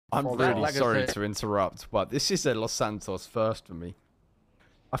I'm Well, really like I sorry said- to interrupt, but this is a Los Santos first for me.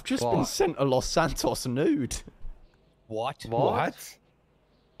 I've just been What? sent a Los Santos nude. What? What?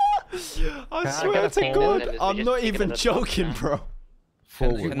 I I swear get to a God, phone? I'm not Just take it even as a thumbs joking, down. bro.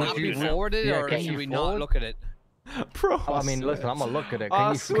 Can that be forwarded, Yeah, or can should you we not forward? look at it? Bro, I mean, listen, I'm gonna look at it. Can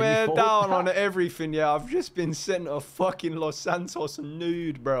I you, swear can you forward down on that? everything, yeah. I've just been sent a fucking Los Santos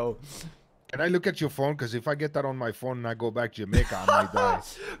nude, bro. Can I look at your phone? Because if I get that on my phone and I go back to Jamaica, I might die.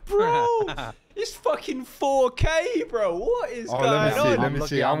 Bro, it's fucking 4K, bro. What is Oh, going let me see, on? let me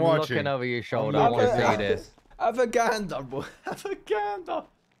see. I'm watching. looking over your shoulder. I want to see this. Have a gander, boy. Have a gander.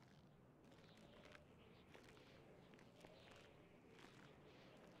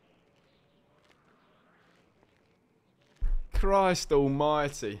 Christ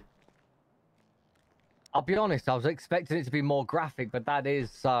almighty. I'll be honest, I was expecting it to be more graphic, but that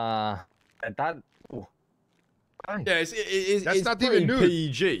is that. Ooh. Bang. Yeah, it's That's not pretty even nude.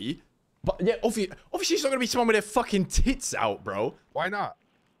 PG. But yeah, obviously it's not gonna be someone with their fucking tits out, bro. Why not?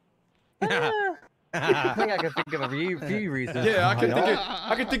 I think I can think of a few reasons. Yeah, I why can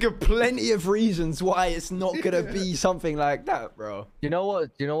not. think of plenty of reasons why it's not gonna be something like that, bro. You know what?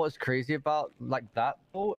 You know what's crazy about like that? Though?